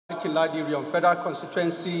Kiladirion Federal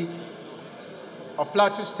Constituency of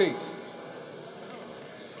Plateau State.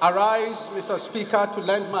 I rise, Mr. Speaker, to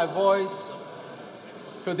lend my voice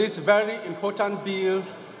to this very important bill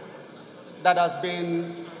that has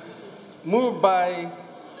been moved by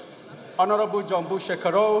Honorable John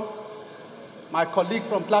Shekaro, my colleague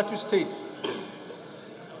from Plateau State,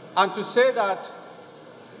 and to say that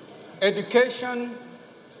education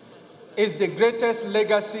is the greatest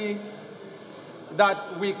legacy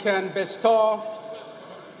that we can bestow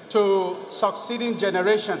to succeeding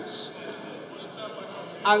generations.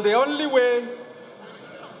 And the only way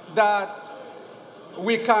that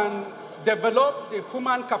we can develop the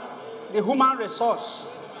human resource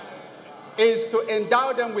is to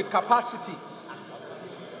endow them with capacity.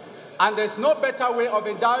 And there's no better way of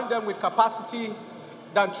endowing them with capacity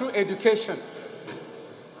than through education.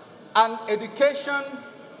 And education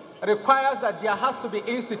requires that there has to be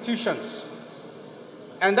institutions.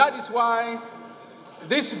 And that is why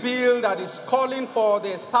this bill that is calling for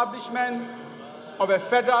the establishment of a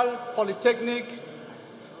federal polytechnic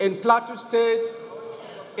in Plateau State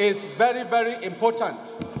is very, very important.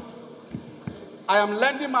 I am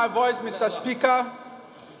lending my voice, Mr. Speaker,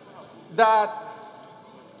 that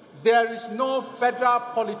there is no federal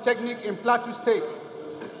polytechnic in Plateau State.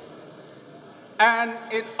 And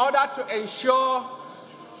in order to ensure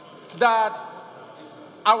that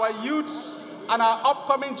our youths and our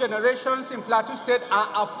upcoming generations in Plateau State are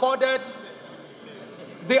afforded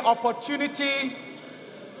the opportunity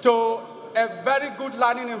to a very good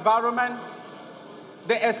learning environment,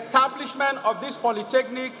 the establishment of this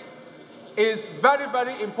polytechnic is very,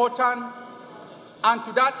 very important. And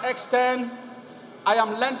to that extent, I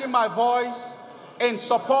am lending my voice in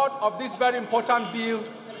support of this very important bill,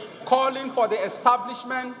 calling for the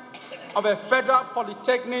establishment of a federal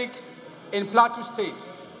polytechnic in Plateau State.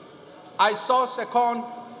 I so second,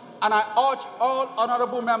 and I urge all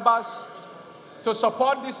honorable members to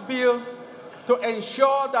support this bill to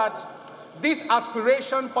ensure that this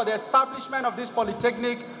aspiration for the establishment of this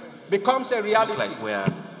polytechnic becomes a reality.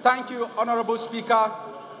 Thank you, Honorable Speaker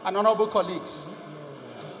and honorable colleagues.